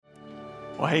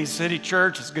Well, hey, City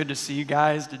Church, it's good to see you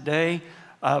guys today.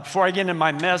 Before I get into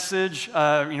my message,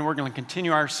 we're going to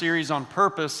continue our series on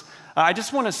purpose. I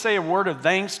just want to say a word of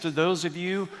thanks to those of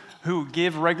you who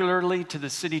give regularly to the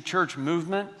City Church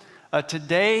movement.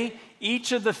 Today,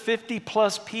 each of the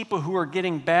 50-plus people who are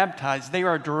getting baptized, they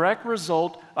are a direct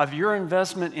result of your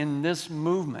investment in this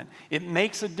movement. It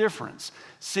makes a difference.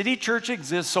 City Church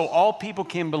exists so all people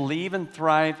can believe and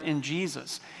thrive in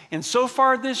Jesus. And so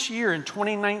far this year, in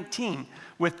 2019,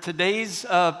 with today's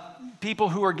people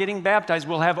who are getting baptized,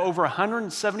 we'll have over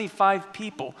 175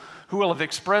 people who will have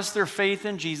expressed their faith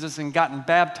in Jesus and gotten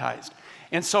baptized.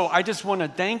 And so I just want to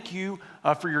thank you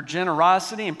for your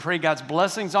generosity and pray God's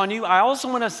blessings on you. I also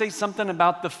want to say something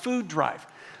about the food drive.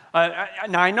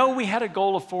 Now, I know we had a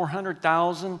goal of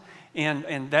 400,000,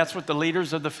 and that's what the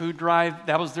leaders of the food drive,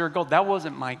 that was their goal. That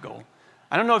wasn't my goal.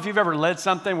 I don't know if you've ever led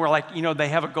something where, they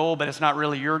have a goal, but it's not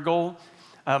really your goal.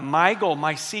 My goal,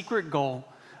 my secret goal,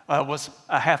 was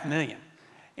 500,000.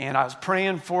 And I was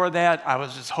praying for that. I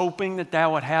was just hoping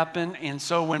that would happen. And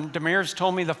so when Damaris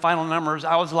told me the final numbers,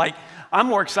 I was like, I'm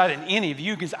more excited than any of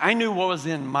you because I knew what was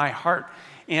in my heart.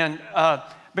 And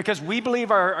because we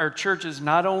believe our church is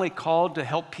not only called to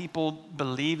help people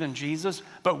believe in Jesus,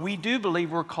 but we do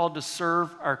believe we're called to serve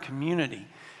our community.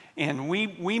 And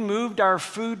we moved our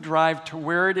food drive to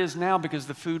where it is now because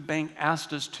the food bank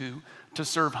asked us to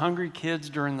serve hungry kids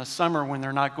during the summer when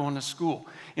they're not going to school.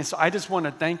 And so I just want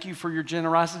to thank you for your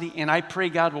generosity, and I pray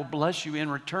God will bless you in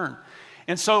return.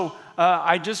 And so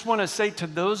I just want to say to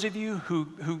those of you who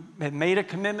have made a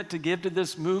commitment to give to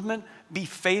this movement, be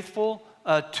faithful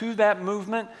to that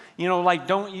movement.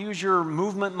 Don't use your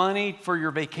movement money for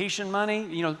your vacation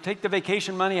money. Take the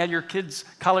vacation money out of your kids'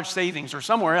 college savings or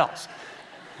somewhere else.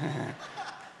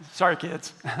 Sorry,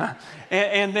 kids.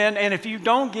 and if you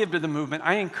don't give to the movement,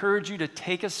 I encourage you to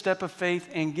take a step of faith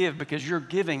and give because your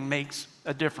giving makes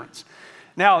a difference.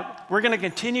 Now, we're going to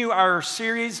continue our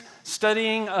series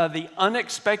studying the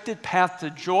unexpected path to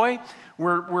joy.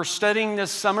 We're studying this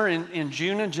summer in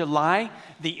June and July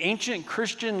the ancient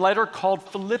Christian letter called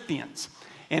Philippians.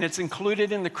 And it's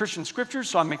included in the Christian scriptures,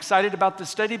 so I'm excited about the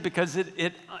study because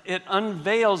it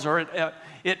unveils or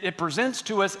it presents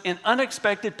to us an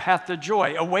unexpected path to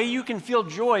joy, a way you can feel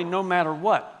joy no matter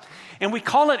what. And we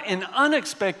call it an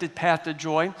unexpected path to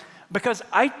joy because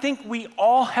I think we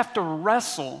all have to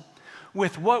wrestle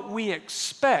with what we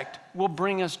expect will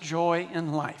bring us joy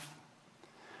in life.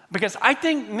 Because I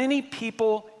think many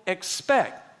people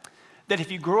expect that if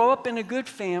you grow up in a good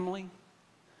family,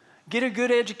 get a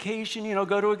good education,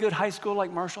 go to a good high school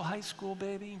like Marshall High School,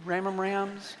 baby,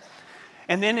 Rams.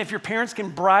 And then if your parents can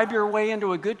bribe your way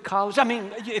into a good college,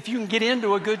 if you can get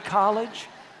into a good college,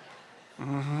 if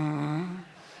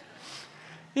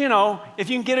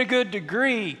you can get a good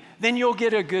degree, then you'll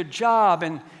get a good job,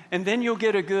 and then you'll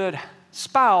get a good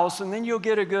spouse, and then you'll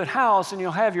get a good house, and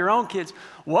you'll have your own kids.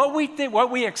 What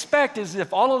we expect is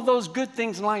if all of those good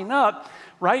things line up,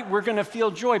 right, we're going to feel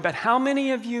joy. But how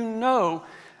many of you know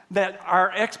that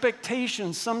our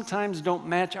expectations sometimes don't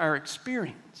match our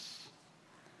experience?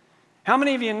 How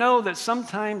many of you know that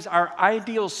sometimes our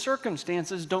ideal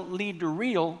circumstances don't lead to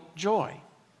real joy?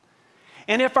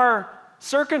 And if our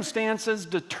circumstances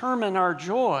determine our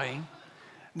joy,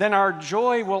 then our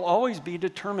joy will always be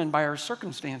determined by our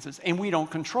circumstances, and we don't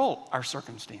control our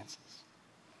circumstances.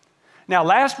 Now,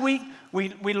 last week,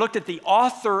 we looked at the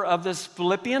author of this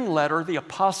Philippian letter, the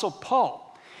Apostle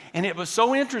Paul, and it was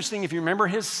so interesting if you remember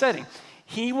his setting.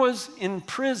 He was in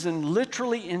prison,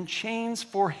 literally in chains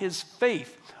for his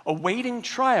faith, awaiting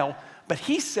trial, but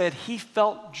he said he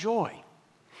felt joy.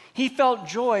 He felt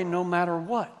joy no matter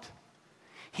what.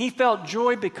 He felt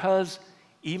joy because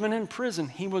even in prison,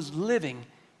 he was living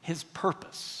his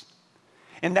purpose.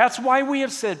 And that's why we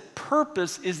have said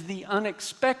purpose is the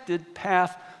unexpected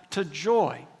path to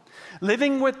joy.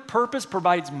 Living with purpose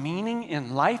provides meaning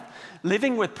in life.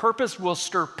 Living with purpose will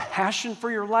stir passion for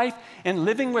your life. And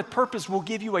living with purpose will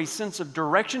give you a sense of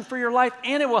direction for your life.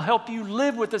 And it will help you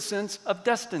live with a sense of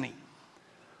destiny.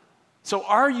 So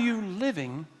are you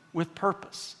living with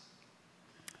purpose?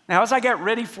 Now, as I got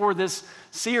ready for this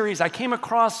series, I came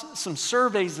across some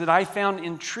surveys that I found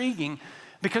intriguing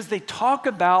because they talk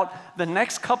about the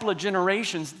next couple of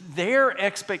generations, their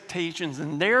expectations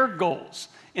and their goals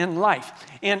in life.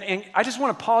 And I just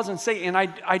want to pause and say, and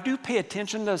I do pay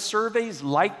attention to surveys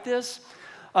like this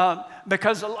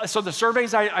because, so the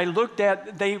surveys I looked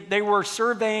at, they were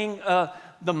surveying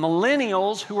the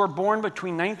millennials who were born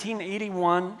between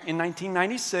 1981 and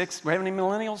 1996. Do we have any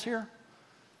millennials here?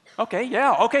 Okay,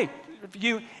 yeah, okay.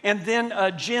 And then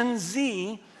Gen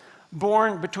Z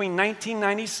born between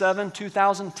 1997 and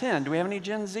 2010. Do we have any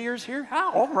Gen Zers here?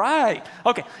 Oh, all right.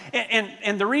 Okay.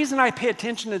 And the reason I pay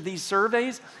attention to these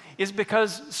surveys is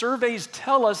because surveys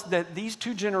tell us that these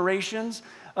two generations,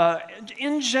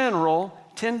 in general,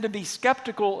 tend to be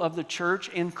skeptical of the church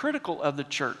and critical of the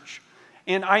church.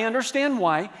 And I understand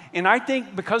why. And I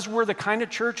think because we're the kind of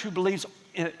church who believes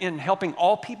in helping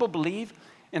all people believe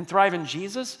and thrive in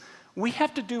Jesus, we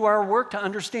have to do our work to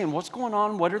understand what's going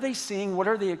on, what are they seeing, what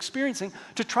are they experiencing,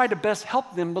 to try to best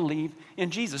help them believe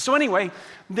in Jesus. So anyway,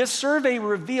 this survey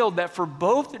revealed that for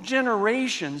both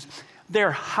generations,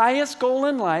 their highest goal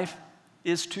in life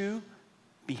is to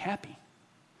be happy.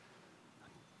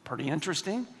 Pretty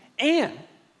interesting. And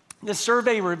the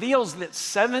survey reveals that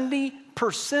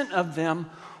 70% of them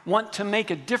want to make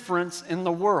a difference in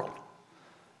the world.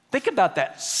 Think about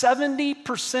that,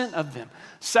 70% of them.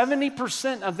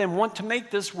 70% of them want to make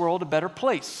this world a better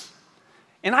place.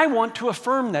 And I want to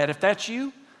affirm that. If that's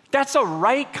you, that's a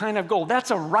right kind of goal.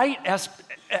 That's a right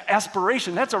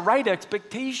aspiration. That's a right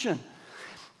expectation.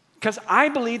 Because I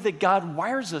believe that God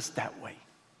wires us that way.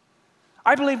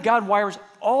 I believe God wires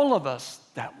all of us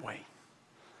that way.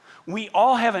 We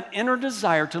all have an inner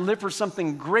desire to live for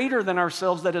something greater than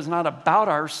ourselves that is not about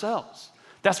ourselves.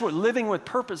 That's what living with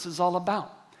purpose is all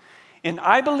about. And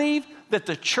I believe that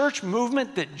the church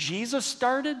movement that Jesus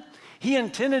started, he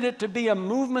intended it to be a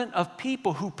movement of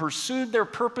people who pursued their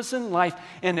purpose in life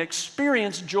and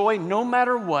experienced joy no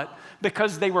matter what,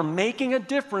 because they were making a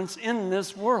difference in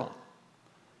this world.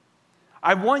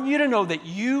 I want you to know that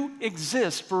you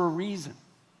exist for a reason.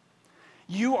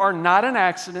 You are not an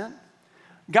accident.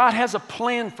 God has a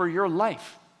plan for your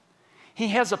life. He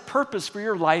has a purpose for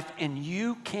your life, and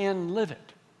you can live it.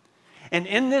 And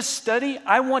in this study,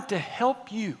 I want to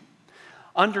help you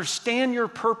understand your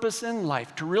purpose in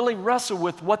life, to really wrestle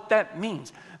with what that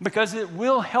means, because it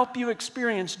will help you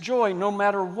experience joy no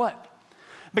matter what.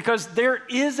 Because there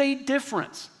is a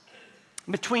difference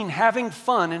between having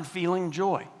fun and feeling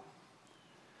joy.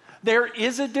 There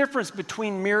is a difference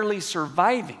between merely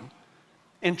surviving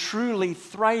and truly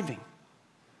thriving.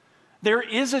 There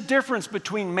is a difference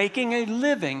between making a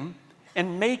living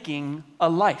and making a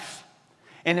life.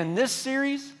 And in this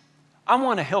series, I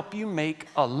want to help you make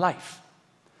a life.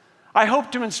 I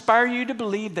hope to inspire you to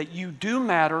believe that you do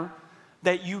matter,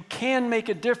 that you can make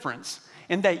a difference,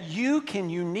 and that you can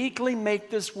uniquely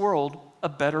make this world a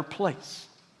better place.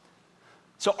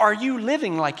 So are you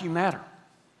living like you matter?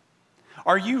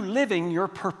 Are you living your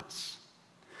purpose?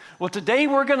 Well, today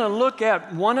we're going to look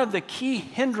at one of the key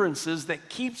hindrances that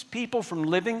keeps people from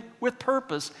living with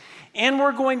purpose, and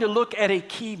we're going to look at a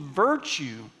key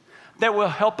virtue that will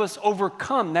help us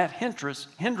overcome that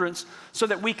hindrance so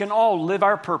that we can all live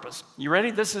our purpose. You ready?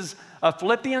 This is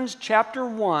Philippians chapter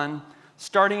 1,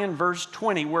 starting in verse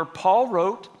 20, where Paul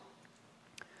wrote,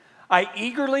 "I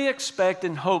eagerly expect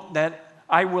and hope that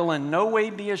I will in no way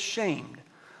be ashamed,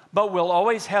 but will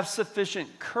always have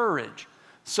sufficient courage,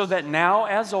 so that now,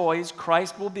 as always,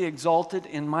 Christ will be exalted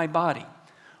in my body,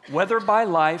 whether by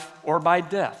life or by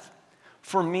death.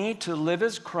 For me to live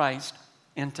is Christ,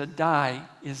 and to die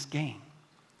is gain."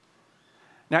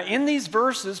 Now, in these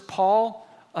verses, Paul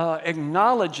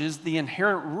acknowledges the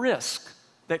inherent risk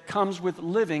that comes with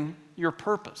living your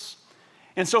purpose.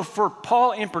 And so for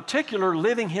Paul in particular,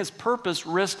 living his purpose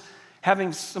risked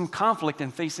having some conflict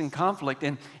and facing conflict.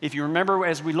 And if you remember,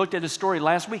 as we looked at his story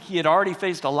last week, he had already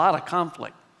faced a lot of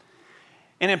conflict.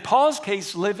 And in Paul's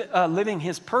case, living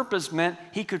his purpose meant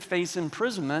he could face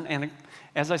imprisonment. And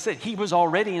as I said, he was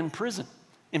already in prison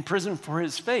for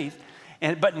his faith.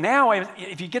 But now,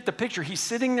 if you get the picture, he's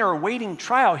sitting there awaiting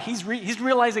trial. He's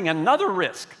realizing another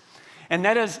risk. And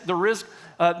that is the risk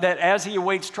that as he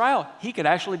awaits trial, he could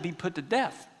actually be put to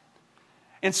death.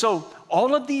 And so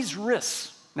all of these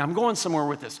risks, now I'm going somewhere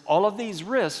with this, all of these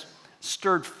risks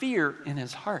stirred fear in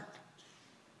his heart.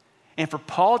 And for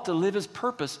Paul to live his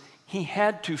purpose, he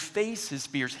had to face his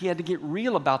fears. He had to get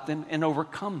real about them and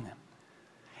overcome them.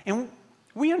 And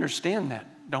we understand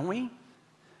that, don't we?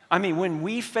 I mean, when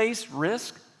we face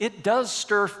risk, it does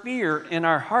stir fear in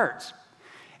our hearts.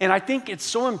 And I think it's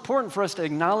so important for us to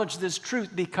acknowledge this truth,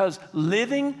 because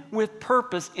living with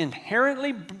purpose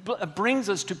inherently brings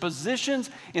us to positions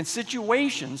and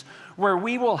situations where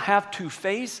we will have to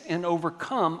face and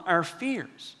overcome our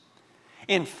fears.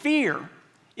 And fear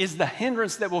is the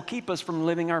hindrance that will keep us from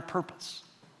living our purpose.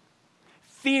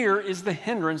 Fear is the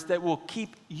hindrance that will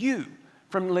keep you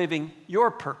from living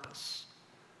your purpose.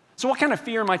 So what kind of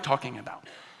fear am I talking about?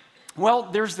 Well,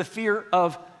 there's the fear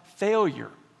of failure.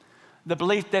 The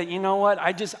belief that, you know what,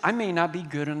 I may not be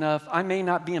good enough. I may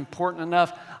not be important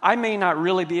enough. I may not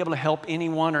really be able to help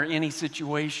anyone or any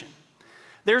situation.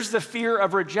 There's the fear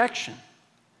of rejection.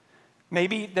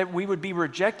 Maybe that we would be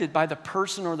rejected by the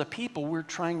person or the people we're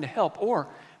trying to help. Or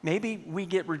maybe we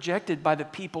get rejected by the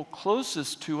people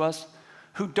closest to us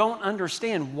who don't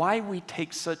understand why we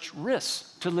take such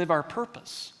risks to live our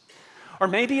purpose. Or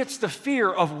maybe it's the fear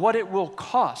of what it will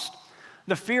cost.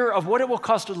 The fear of what it will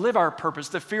cost to live our purpose,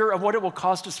 the fear of what it will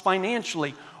cost us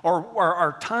financially, or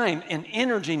our time and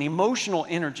energy and emotional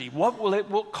energy. What will it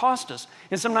cost us?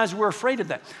 And sometimes we're afraid of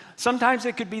that. Sometimes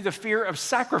it could be the fear of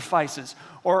sacrifices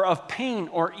or of pain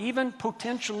or even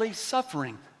potentially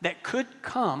suffering that could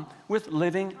come with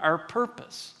living our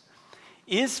purpose.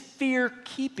 Is fear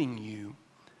keeping you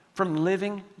from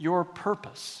living your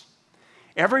purpose?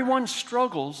 Everyone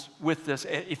struggles with this.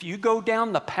 If you go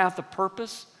down the path of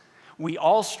purpose, we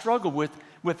all struggle with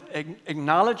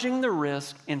acknowledging the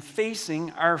risk and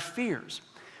facing our fears.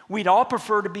 We'd all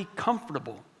prefer to be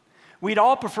comfortable. We'd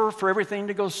all prefer for everything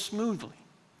to go smoothly.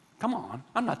 Come on,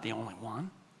 I'm not the only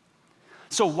one.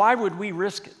 So why would we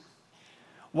risk it?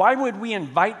 Why would we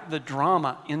invite the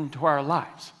drama into our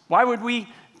lives? Why would we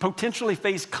potentially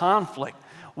face conflict?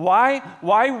 Why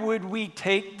would we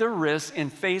take the risk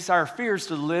and face our fears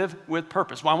to live with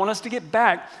purpose? Well, I want us to get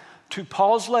back to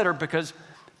Paul's letter because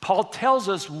Paul tells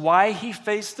us why he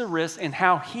faced the risk and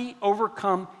how he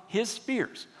overcome his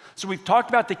fears. So we've talked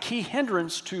about the key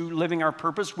hindrance to living our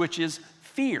purpose, which is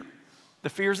fear, the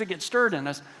fears that get stirred in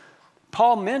us.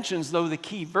 Paul mentions, though, the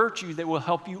key virtue that will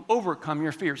help you overcome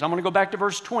your fears. I'm going to go back to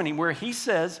verse 20 where he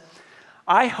says,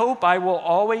 I hope I will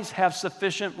always have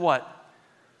sufficient what?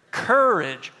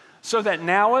 Courage, so that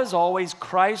now as always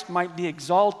Christ might be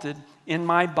exalted in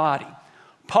my body.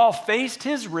 Paul faced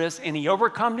his risks and he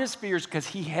overcome his fears because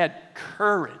he had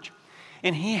courage.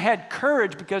 And he had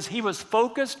courage because he was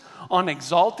focused on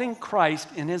exalting Christ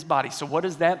in his body. So what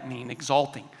does that mean,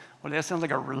 exalting? Well, that sounds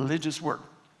like a religious word.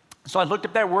 So I looked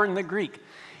up that word in the Greek.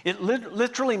 It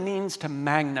literally means to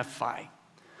magnify.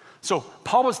 So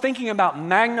Paul was thinking about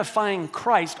magnifying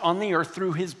Christ on the earth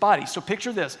through his body. So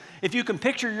picture this. If you can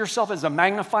picture yourself as a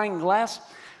magnifying glass,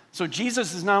 so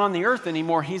Jesus is not on the earth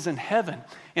anymore, he's in heaven.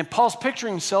 And Paul's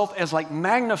picturing himself as like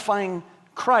magnifying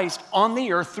Christ on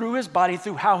the earth through his body,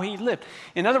 through how he lived.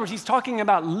 In other words, he's talking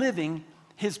about living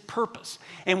his purpose.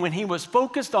 And when he was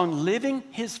focused on living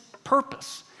his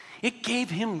purpose, it gave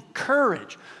him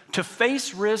courage to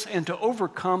face risks and to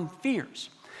overcome fears.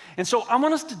 And so I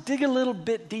want us to dig a little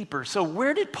bit deeper. So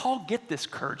where did Paul get this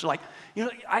courage?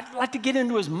 I'd like to get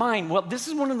into his mind. Well, this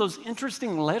is one of those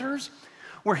interesting letters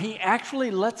where he actually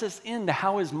lets us into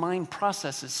how his mind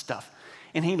processes stuff.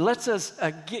 And he lets us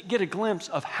get a glimpse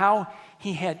of how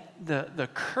he had the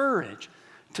courage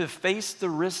to face the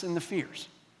risks and the fears.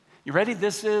 You ready?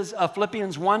 This is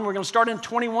Philippians 1. We're going to start in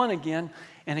 21 again,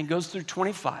 and it goes through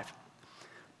 25.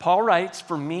 Paul writes,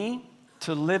 for me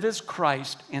to live is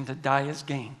Christ and to die is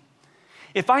gain.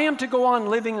 If I am to go on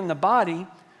living in the body,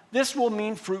 this will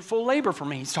mean fruitful labor for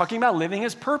me. He's talking about living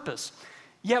his purpose.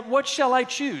 Yet what shall I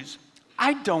choose?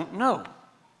 I don't know.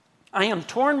 I am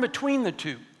torn between the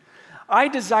two. I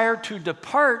desire to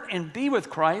depart and be with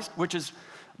Christ, which is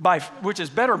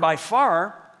better by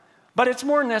far, but it's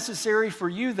more necessary for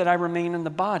you that I remain in the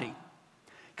body.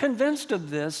 Convinced of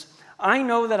this, I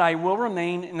know that I will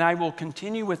remain and I will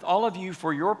continue with all of you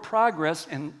for your progress,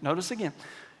 and notice again,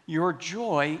 your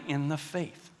joy in the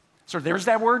faith. So there's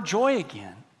that word joy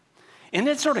again. Isn't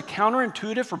it sort of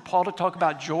counterintuitive for Paul to talk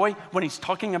about joy when he's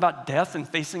talking about death and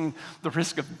facing the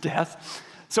risk of death?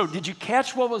 So did you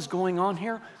catch what was going on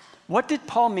here? What did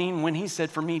Paul mean when he said,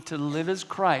 for me to live as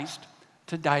Christ,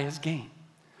 to die as gain?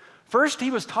 First,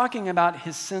 he was talking about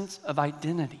his sense of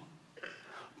identity.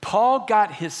 Paul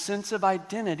got his sense of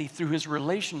identity through his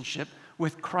relationship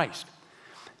with Christ.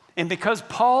 And because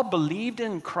Paul believed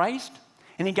in Christ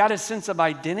and he got his sense of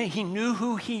identity, he knew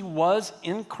who he was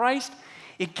in Christ,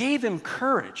 it gave him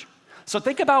courage. So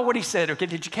think about what he said. Okay,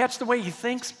 did you catch the way he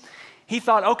thinks? He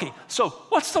thought, okay, so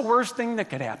what's the worst thing that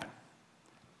could happen?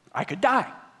 I could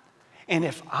die. And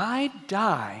if I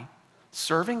die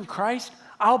serving Christ,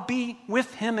 I'll be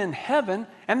with him in heaven,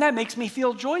 and that makes me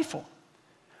feel joyful.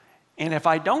 And if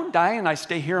I don't die and I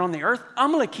stay here on the earth,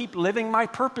 I'm going to keep living my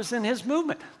purpose in his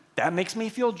movement. That makes me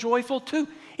feel joyful too.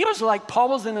 It was like Paul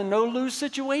was in a no-lose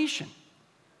situation.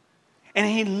 And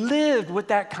he lived with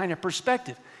that kind of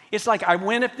perspective. It's like, I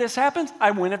win if this happens,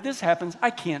 I win if this happens, I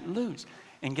can't lose.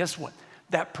 And guess what?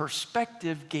 That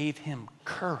perspective gave him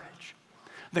courage.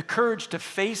 The courage to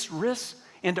face risks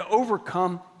and to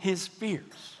overcome his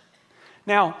fears.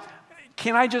 Now,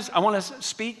 I want to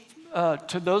speak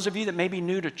to those of you that may be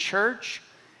new to church,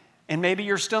 and maybe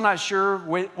you're still not sure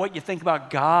what you think about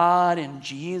God and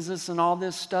Jesus and all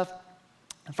this stuff.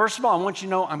 First of all, I want you to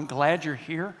know I'm glad you're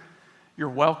here. You're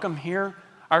welcome here.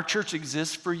 Our church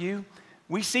exists for you.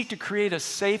 We seek to create a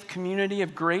safe community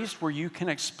of grace where you can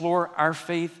explore our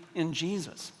faith in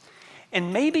Jesus.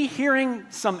 And maybe hearing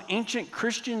some ancient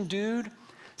Christian dude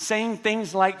saying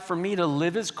things like, for me to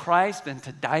live as Christ and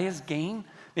to die as gain,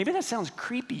 maybe that sounds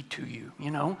creepy to you,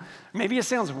 you know? Maybe it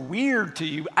sounds weird to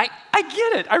you. I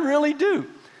get it, I really do.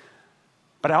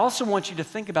 But I also want you to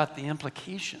think about the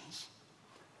implications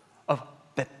of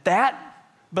that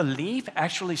belief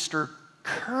actually stirred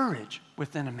courage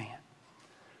within a man.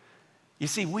 You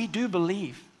see, we do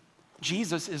believe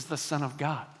Jesus is the Son of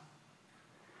God.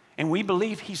 And we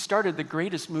believe he started the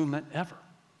greatest movement ever.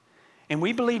 And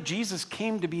we believe Jesus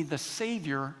came to be the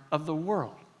Savior of the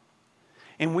world.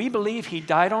 And we believe he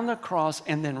died on the cross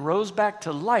and then rose back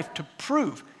to life to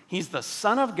prove he's the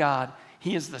Son of God.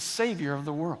 He is the Savior of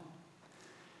the world.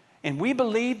 And we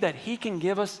believe that he can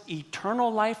give us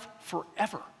eternal life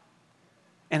forever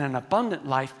and an abundant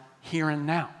life here and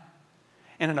now.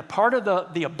 And a part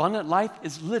of the abundant life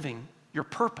is living your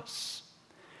purpose.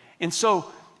 And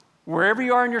so, wherever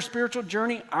you are in your spiritual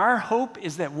journey, our hope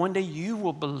is that one day you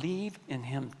will believe in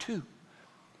him too.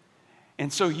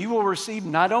 And so you will receive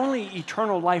not only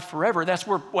eternal life forever, that's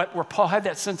where Paul had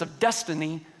that sense of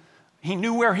destiny. He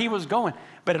knew where he was going,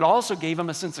 but it also gave him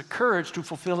a sense of courage to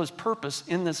fulfill his purpose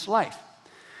in this life.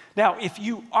 Now, if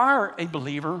you are a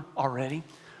believer already,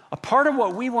 a part of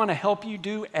what we want to help you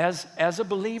do as a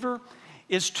believer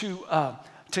is to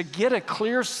get a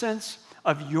clear sense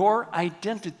of your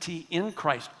identity in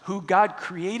Christ, who God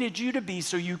created you to be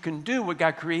so you can do what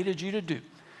God created you to do.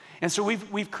 And so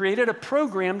we've created a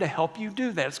program to help you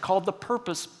do that. It's called the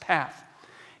Purpose Path.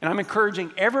 And I'm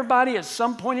encouraging everybody at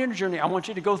some point in your journey, I want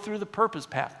you to go through the Purpose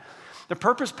Path. The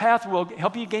Purpose Path will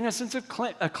help you gain a sense of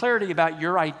clarity about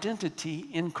your identity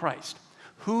in Christ,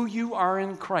 who you are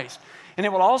in Christ. And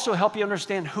it will also help you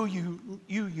understand who you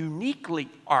uniquely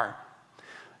are.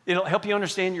 It'll help you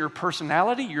understand your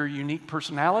personality, your unique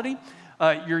personality,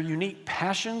 your unique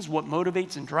passions, what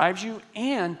motivates and drives you,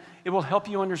 and it will help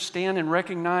you understand and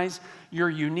recognize your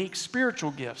unique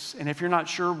spiritual gifts. And if you're not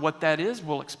sure what that is,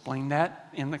 we'll explain that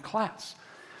in the class.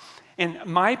 And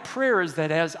my prayer is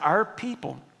that as our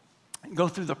people go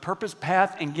through the Purpose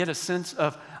Path and get a sense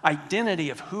of identity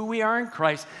of who we are in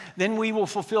Christ, then we will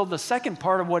fulfill the second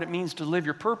part of what it means to live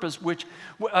your purpose, which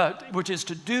is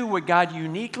to do what God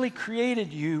uniquely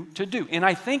created you to do. And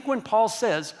I think when Paul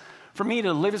says, for me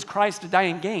to live as Christ, to die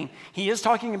in gain, he is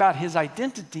talking about his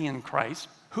identity in Christ,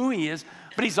 who he is,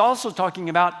 but he's also talking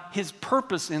about his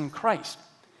purpose in Christ.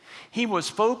 He was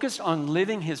focused on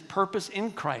living his purpose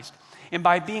in Christ. And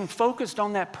by being focused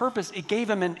on that purpose, it gave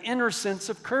him an inner sense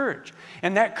of courage.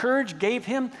 And that courage gave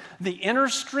him the inner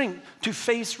strength to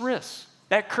face risks.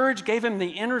 That courage gave him the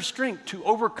inner strength to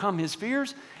overcome his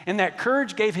fears. And that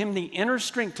courage gave him the inner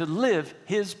strength to live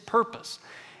his purpose.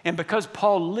 And because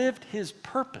Paul lived his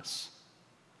purpose,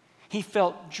 he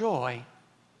felt joy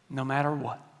no matter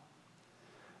what.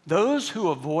 Those who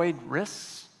avoid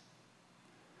risks,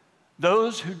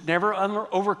 those who never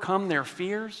overcome their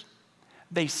fears,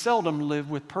 they seldom live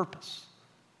with purpose,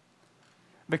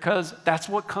 because that's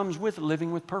what comes with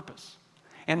living with purpose.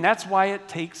 And that's why it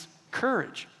takes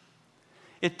courage.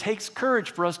 It takes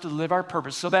courage for us to live our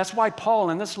purpose. So that's why Paul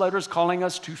in this letter is calling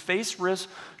us to face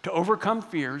risks, to overcome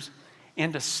fears,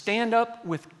 and to stand up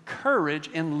with courage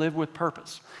and live with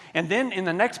purpose. And then in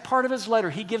the next part of his letter,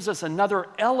 he gives us another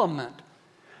element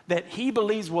that he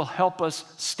believes will help us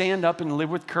stand up and live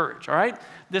with courage, all right?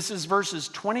 This is verses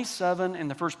 27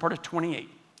 and the first part of 28,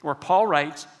 where Paul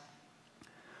writes,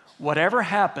 whatever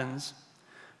happens,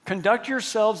 conduct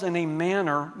yourselves in a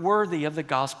manner worthy of the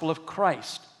gospel of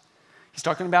Christ. He's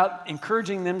talking about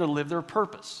encouraging them to live their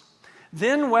purpose.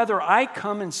 Then whether I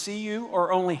come and see you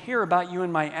or only hear about you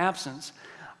in my absence,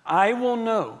 I will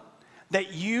know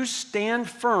that you stand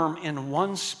firm in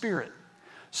one spirit,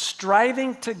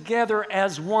 striving together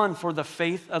as one for the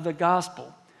faith of the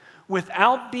gospel,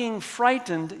 without being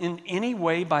frightened in any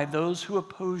way by those who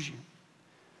oppose you.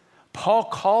 Paul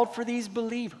called for these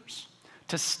believers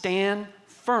to stand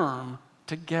firm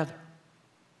together.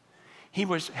 He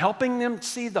was helping them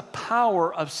see the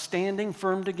power of standing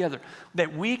firm together,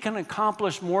 that we can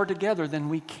accomplish more together than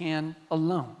we can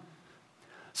alone.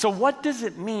 So what does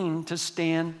it mean to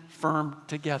stand firm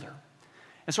together?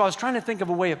 And so I was trying to think of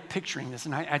a way of picturing this,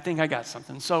 and I think I got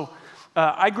something. So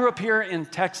I grew up here in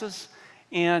Texas,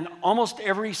 and almost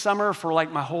every summer for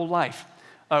like my whole life,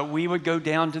 we would go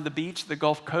down to the beach, the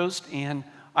Gulf Coast, and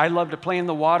I loved to play in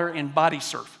the water and body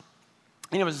surf.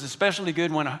 And it was especially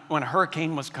good when a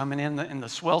hurricane was coming in and the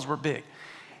swells were big.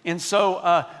 And so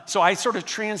I sort of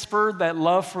transferred that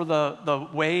love for the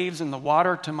waves and the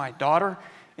water to my daughter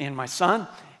and my son.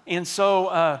 And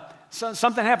so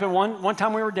something happened one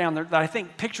time we were down there that I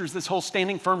think pictures this whole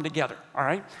standing firm together, all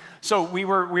right? So we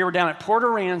were down at Port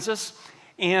Aransas,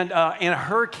 and a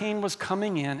hurricane was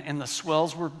coming in, and the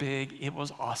swells were big. It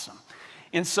was awesome.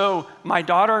 And so my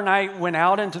daughter and I went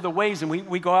out into the waves, and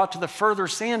we go out to the further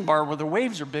sandbar where the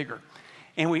waves are bigger.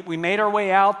 And we made our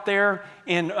way out there,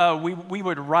 and we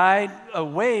would ride a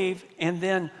wave, and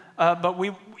then, but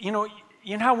you know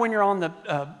how when you're on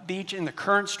the beach and the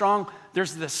current's strong,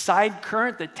 there's the side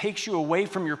current that takes you away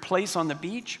from your place on the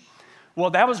beach? Well,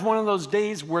 that was one of those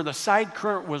days where the side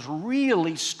current was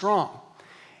really strong.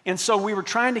 And so we were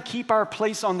trying to keep our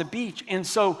place on the beach. And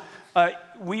so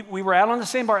we were out on the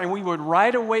sandbar, and we would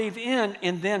ride a wave in,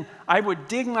 and then I would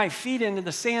dig my feet into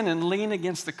the sand and lean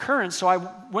against the current so I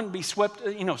wouldn't be swept,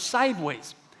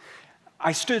 sideways.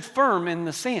 I stood firm in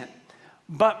the sand.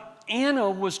 But Anna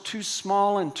was too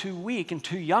small and too weak and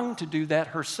too young to do that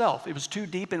herself. It was too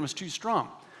deep and it was too strong.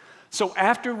 So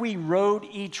after we rode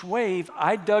each wave,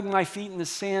 I dug my feet in the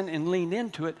sand and leaned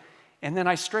into it, and then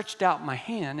I stretched out my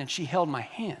hand, and she held my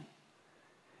hand.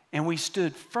 And we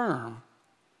stood firm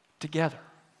together.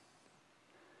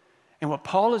 And what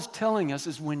Paul is telling us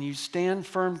is when you stand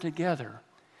firm together,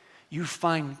 you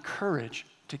find courage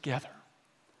together.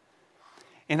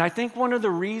 And I think one of the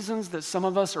reasons that some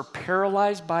of us are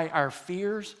paralyzed by our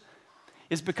fears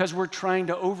is because we're trying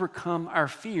to overcome our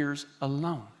fears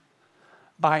alone,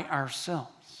 by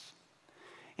ourselves.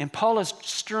 And Paul is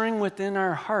stirring within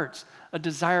our hearts a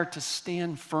desire to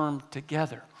stand firm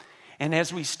together. And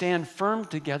as we stand firm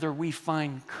together, we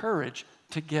find courage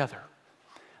together.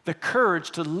 The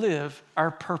courage to live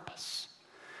our purpose.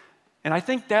 And I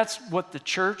think that's what the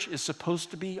church is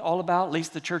supposed to be all about, at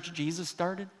least the church Jesus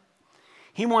started.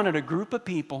 He wanted a group of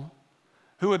people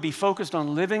who would be focused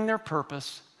on living their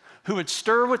purpose, who would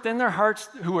stir within their hearts,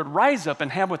 who would rise up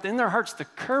and have within their hearts the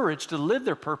courage to live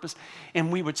their purpose,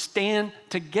 and we would stand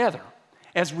together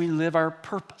as we live our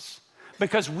purpose.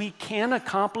 Because we can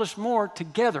accomplish more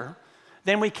together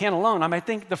than we can alone. I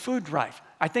think the food drive.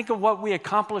 I think of what we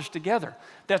accomplished together.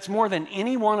 That's more than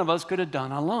any one of us could have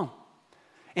done alone.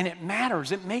 And it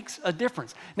matters. It makes a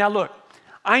difference. Now look,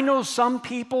 I know some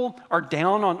people are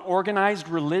down on organized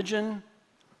religion.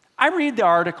 I read the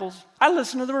articles. I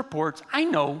listen to the reports. I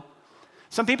know.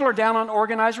 Some people are down on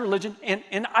organized religion,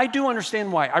 and I do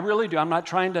understand why. I really do. I'm not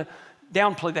trying to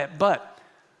downplay that. But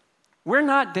we're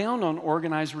not down on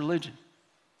organized religion.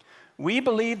 We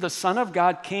believe the Son of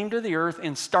God came to the earth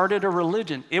and started a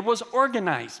religion. It was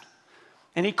organized,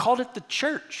 and he called it the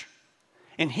church.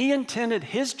 And he intended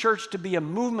his church to be a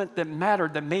movement that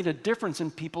mattered, that made a difference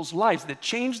in people's lives, that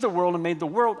changed the world and made the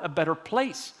world a better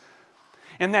place.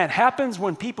 And that happens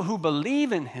when people who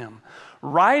believe in him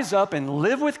rise up and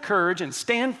live with courage and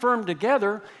stand firm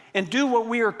together and do what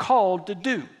we are called to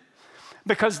do.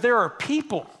 Because there are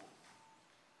people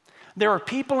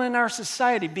in our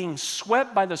society being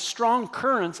swept by the strong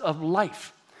currents of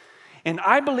life. And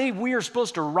I believe we are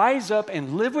supposed to rise up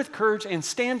and live with courage and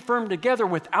stand firm together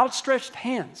with outstretched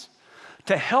hands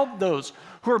to help those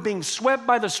who are being swept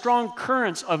by the strong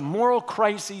currents of moral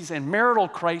crises and marital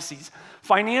crises,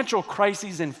 financial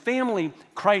crises and family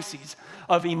crises,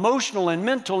 of emotional and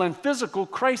mental and physical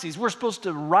crises. We're supposed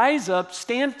to rise up,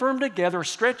 stand firm together,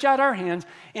 stretch out our hands,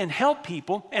 and help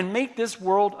people and make this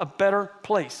world a better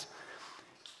place.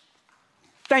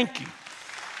 Thank you.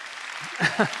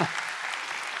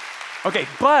 Okay,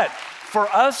 but for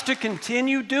us to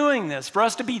continue doing this, for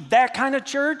us to be that kind of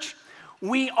church,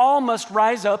 we all must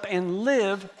rise up and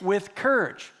live with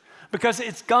courage. Because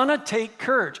it's gonna take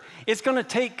courage. It's gonna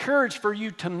take courage for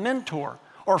you to mentor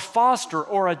or foster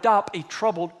or adopt a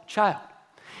troubled child.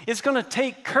 It's gonna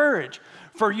take courage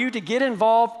for you to get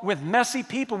involved with messy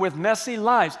people with messy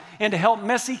lives and to help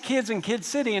messy kids in Kid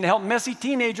City and to help messy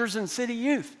teenagers in City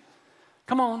Youth.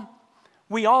 Come on.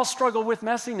 We all struggle with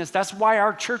messiness. That's why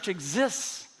our church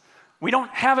exists. We don't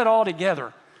have it all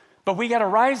together, but we got to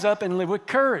rise up and live with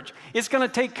courage. It's going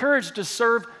to take courage to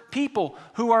serve people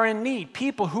who are in need,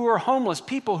 people who are homeless,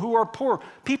 people who are poor,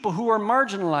 people who are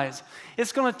marginalized.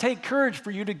 It's going to take courage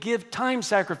for you to give time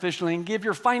sacrificially and give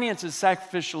your finances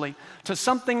sacrificially to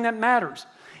something that matters.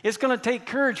 It's going to take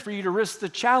courage for you to risk the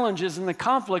challenges and the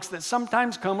conflicts that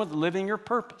sometimes come with living your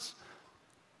purpose.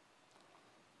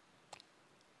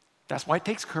 That's why it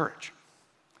takes courage.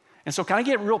 And so can I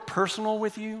get real personal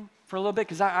with you for a little bit?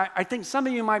 Because I think some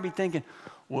of you might be thinking,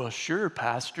 well, sure,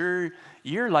 Pastor,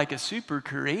 you're like a super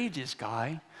courageous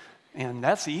guy, and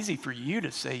that's easy for you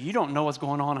to say. You don't know what's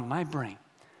going on in my brain.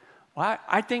 Well,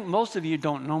 I think most of you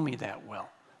don't know me that well.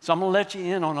 So I'm going to let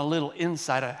you in on a little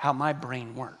insight of how my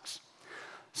brain works.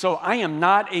 So I am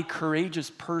not a courageous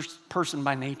person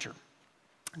by nature.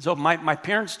 So my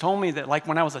parents told me that, like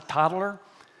when I was a toddler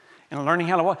and learning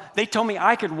how to walk, they told me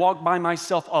I could walk by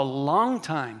myself a long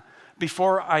time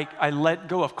before I let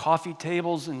go of coffee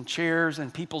tables and chairs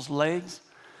and people's legs.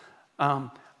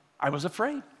 I was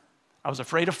afraid. I was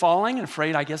afraid of falling and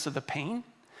afraid, I guess, of the pain.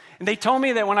 And they told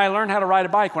me that when I learned how to ride a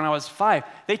bike when I was 5,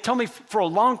 they told me for a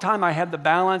long time I had the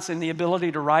balance and the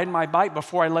ability to ride my bike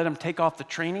before I let them take off the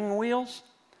training wheels.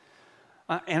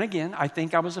 And again, I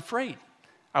think I was afraid.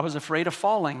 I was afraid of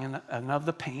falling and of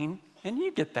the pain, and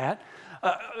you get that.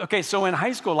 Okay, so in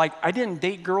high school, like, I didn't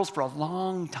date girls for a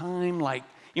long time. Like,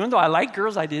 even though I liked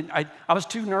girls, I was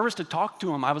too nervous to talk to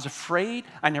them. I was afraid.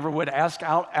 I never would ask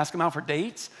them out for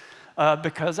dates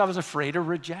because I was afraid of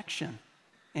rejection.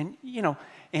 And, you know,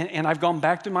 and I've gone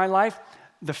back to my life.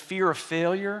 The fear of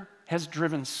failure has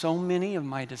driven so many of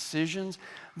my decisions.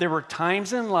 There were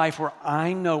times in life where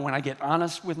I know, when I get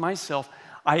honest with myself,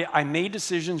 I made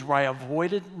decisions where I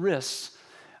avoided risks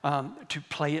to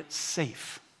play it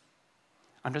safe.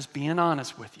 I'm just being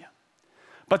honest with you.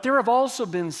 But there have also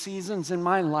been seasons in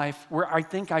my life where I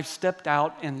think I've stepped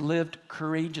out and lived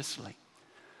courageously.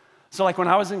 So like when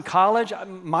I was in college,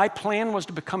 my plan was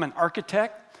to become an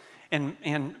architect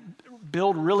and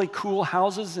build really cool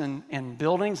houses and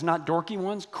buildings, not dorky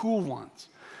ones, cool ones.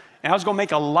 And I was going to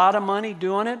make a lot of money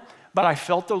doing it, but I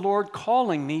felt the Lord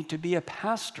calling me to be a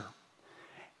pastor.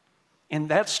 And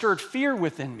that stirred fear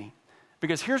within me,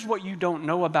 because here's what you don't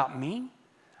know about me.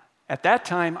 At that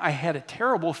time, I had a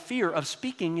terrible fear of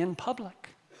speaking in public.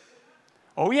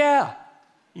 Oh yeah,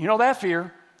 you know that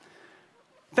fear.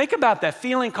 Think about that,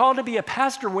 feeling called to be a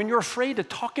pastor when you're afraid to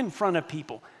talk in front of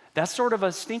people. That's sort of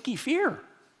a stinky fear.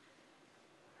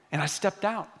 And I stepped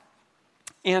out.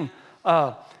 And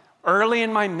early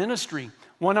in my ministry,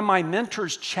 one of my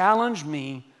mentors challenged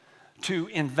me to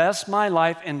invest my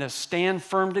life and to stand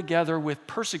firm together with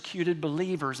persecuted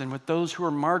believers and with those who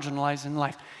are marginalized in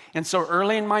life. And so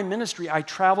early in my ministry, I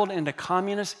traveled into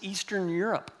communist Eastern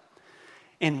Europe.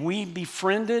 And we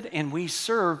befriended and we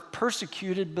served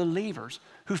persecuted believers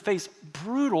who face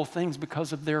brutal things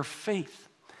because of their faith.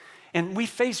 And we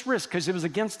faced risk because it was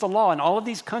against the law in all of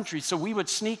these countries. So we would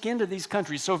sneak into these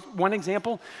countries. So one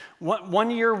example,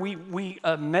 one year we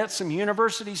met some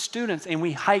university students and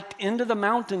we hiked into the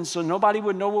mountains so nobody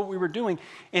would know what we were doing.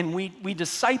 And we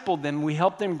discipled them. We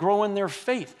helped them grow in their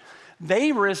faith.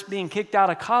 They risked being kicked out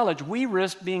of college. We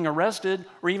risked being arrested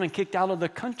or even kicked out of the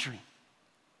country.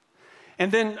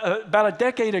 And then about a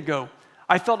decade ago,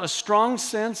 I felt a strong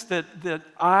sense that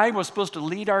I was supposed to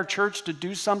lead our church to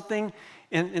do something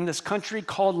in this country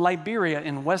called Liberia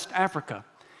in West Africa.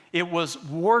 It was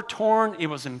war-torn, it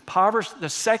was impoverished, the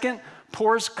second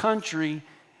poorest country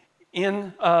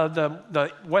in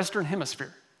the Western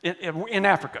Hemisphere, in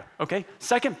Africa, okay?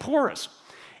 Second poorest.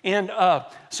 And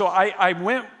so I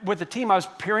went with the team. I was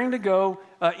preparing to go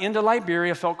into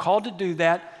Liberia, felt called to do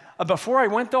that. Before I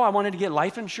went, though, I wanted to get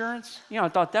life insurance. You know, I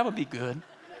thought that would be good.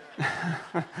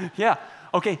 Yeah.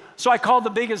 Okay, so I called the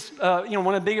biggest,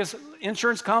 one of the biggest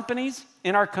insurance companies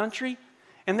in our country,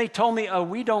 and they told me,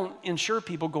 we don't insure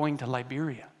people going to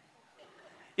Liberia.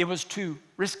 It was too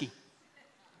risky.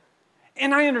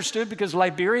 And I understood because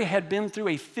Liberia had been through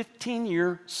a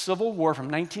 15-year civil war from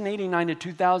 1989 to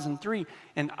 2003,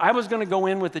 and I was going to go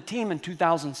in with the team in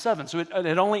 2007. So it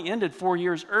had only ended 4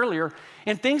 years earlier,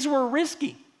 and things were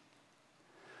risky.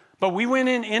 But we went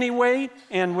in anyway,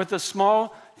 and with a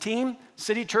small team,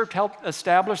 City Church helped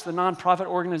establish the nonprofit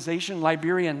organization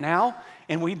Liberia Now,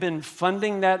 and we've been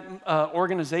funding that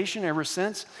organization ever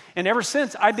since. And ever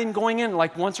since, I've been going in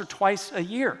like once or twice a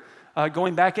year,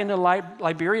 going back into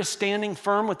Liberia, standing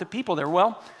firm with the people there.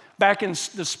 Well, back in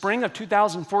the spring of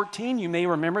 2014, you may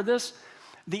remember this,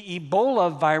 the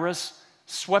Ebola virus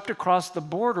swept across the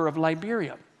border of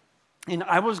Liberia. And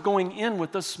I was going in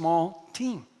with a small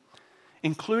team,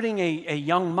 including a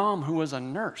young mom who was a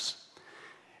nurse.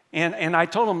 And I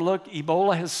told them, look,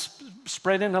 Ebola has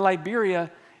spread into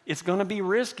Liberia. It's going to be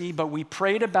risky, but we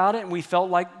prayed about it, and we felt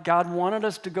like God wanted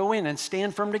us to go in and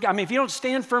stand firm together. I mean, if you don't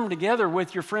stand firm together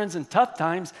with your friends in tough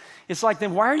times, it's like,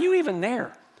 then why are you even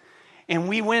there? And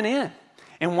we went in.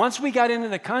 And once we got into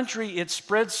the country, it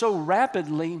spread so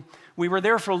rapidly. We were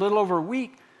there for a little over a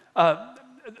week.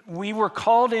 We were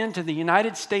called into the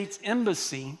United States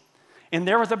Embassy, and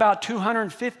there was about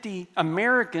 250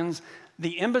 Americans.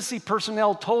 The embassy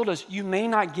personnel told us, you may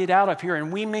not get out of here,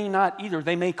 and we may not either.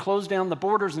 They may close down the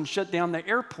borders and shut down the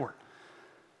airport.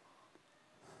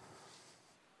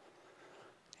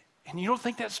 And you don't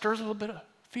think that stirs a little bit of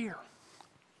fear?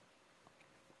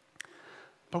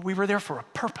 But we were there for a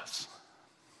purpose.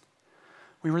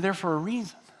 We were there for a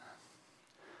reason.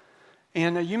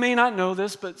 And you may not know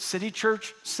this, but City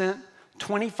Church sent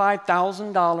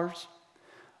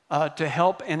 $25,000 to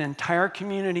help an entire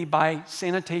community buy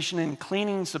sanitation and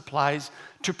cleaning supplies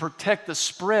to protect the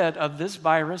spread of this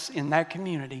virus in that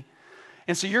community.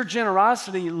 And so your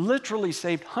generosity literally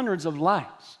saved hundreds of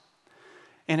lives.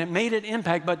 And it made an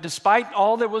impact. But despite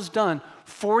all that was done,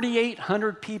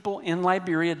 4,800 people in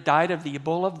Liberia died of the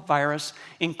Ebola virus,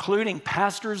 including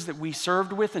pastors that we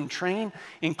served with and trained,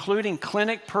 including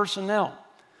clinic personnel,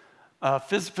 a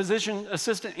physician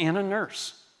assistant, and a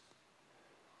nurse.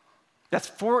 That's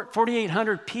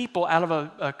 4,800 people out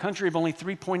of a country of only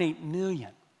 3.8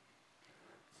 million.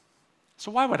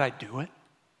 So why would I do it?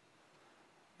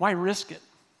 Why risk it?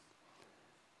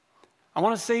 I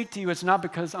want to say to you, it's not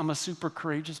because I'm a super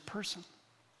courageous person.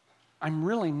 I'm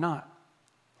really not.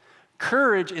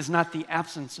 Courage is not the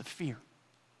absence of fear.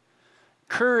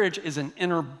 Courage is an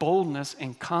inner boldness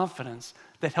and confidence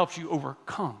that helps you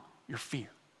overcome your fear.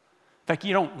 In fact,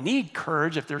 you don't need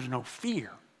courage if there's no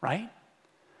fear, right?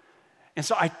 And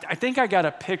so I think I got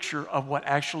a picture of what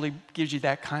actually gives you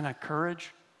that kind of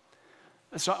courage.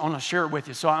 So I want to share it with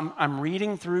you. So I'm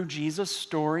reading through Jesus'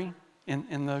 story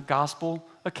in the gospel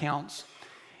accounts,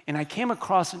 and I came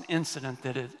across an incident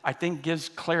that I think gives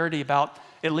clarity about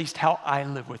at least how I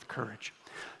live with courage.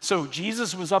 So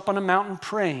Jesus was up on a mountain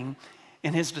praying,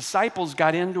 and his disciples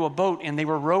got into a boat, and they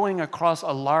were rowing across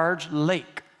a large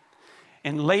lake.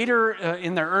 And later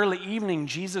in the early evening,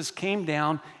 Jesus came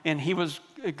down, and he was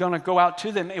going to go out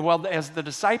to them. Well, as the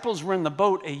disciples were in the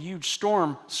boat, a huge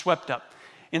storm swept up.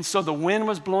 And so the wind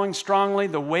was blowing strongly,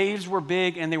 the waves were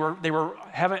big, and they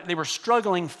were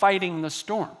struggling fighting the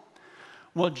storm.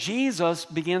 Well, Jesus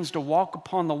begins to walk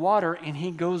upon the water, and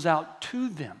he goes out to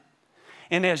them.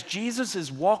 And as Jesus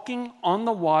is walking on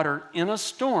the water in a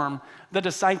storm, the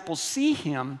disciples see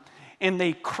him, and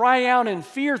they cry out in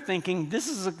fear, thinking, this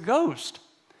is a ghost.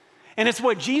 And it's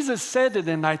what Jesus said to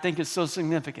them that I think is so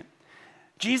significant.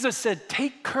 Jesus said,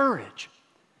 take courage,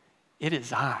 it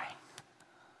is I.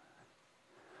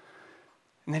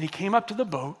 And then he came up to the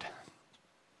boat,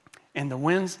 and the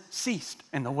winds ceased,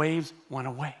 and the waves went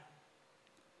away.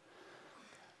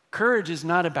 Courage is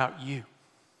not about you.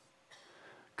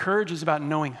 Courage is about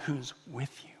knowing who's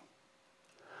with you.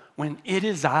 When it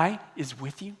is I is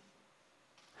with you,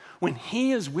 when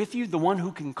he is with you, the one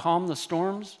who can calm the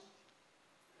storms,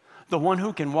 the one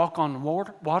who can walk on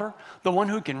water, the one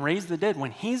who can raise the dead,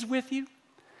 when he's with you,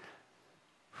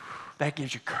 that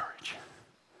gives you courage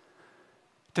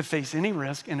to face any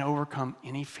risk and overcome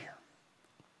any fear.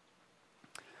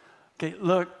 Okay,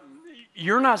 look,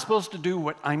 you're not supposed to do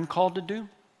what I'm called to do,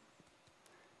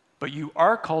 but you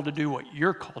are called to do what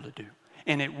you're called to do,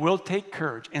 and it will take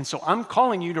courage. And so I'm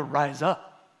calling you to rise up.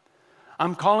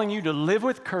 I'm calling you to live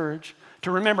with courage, to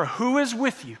remember who is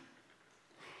with you.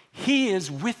 He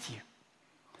is with you.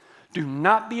 Do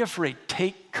not be afraid.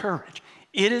 Take courage.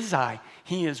 It is I.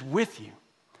 He is with you.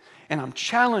 And I'm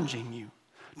challenging you.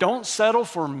 Don't settle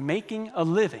for making a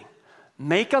living.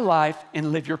 Make a life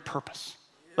and live your purpose.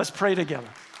 Let's pray together.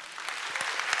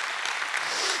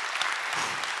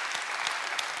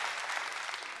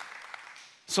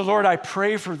 So, Lord, I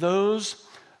pray for those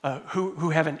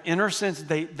who have an inner sense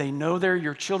they know they're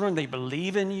your children, they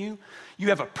believe in you. You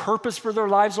have a purpose for their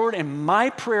lives, Lord. And my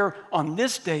prayer on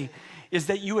this day is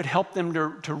that you would help them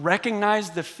to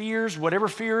recognize the fears, whatever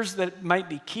fears that might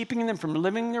be keeping them from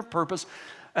living their purpose,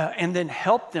 and then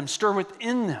help them, stir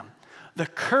within them the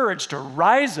courage to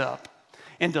rise up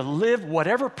and to live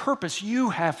whatever purpose you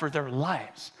have for their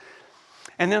lives.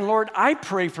 And then, Lord, I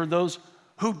pray for those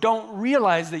who don't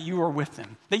realize that you are with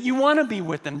them, that you want to be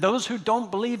with them, those who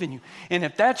don't believe in you. And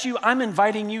if that's you, I'm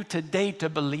inviting you today to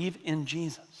believe in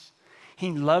Jesus.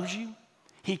 He loves you.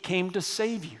 He came to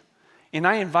save you. And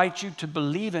I invite you to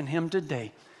believe in him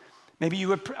today. Maybe you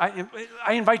would,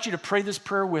 I invite you to pray this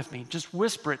prayer with me. Just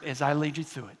whisper it as I lead you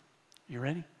through it. You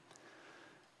ready?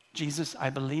 Jesus,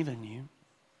 I believe in you.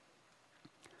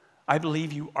 I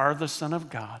believe you are the Son of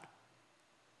God.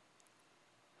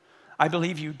 I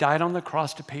believe you died on the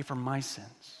cross to pay for my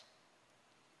sins.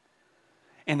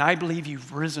 And I believe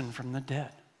you've risen from the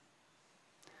dead.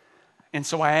 And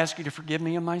so I ask you to forgive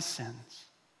me of my sins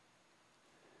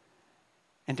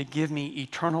and to give me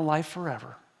eternal life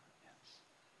forever. Yes.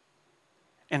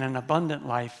 And an abundant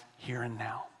life here and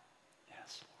now.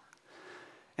 Yes, Lord.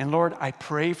 And Lord, I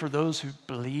pray for those who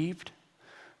believed,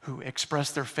 who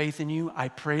expressed their faith in you. I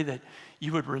pray that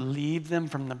you would relieve them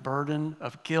from the burden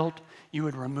of guilt. You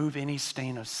would remove any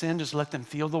stain of sin. Just let them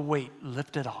feel the weight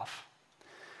lifted off.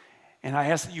 And I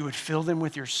ask that you would fill them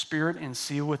with your Spirit and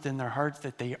seal within their hearts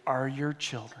that they are your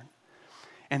children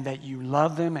and that you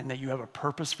love them and that you have a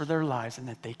purpose for their lives and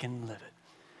that they can live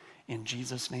it. In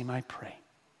Jesus' name I pray.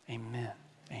 Amen.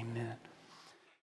 Amen.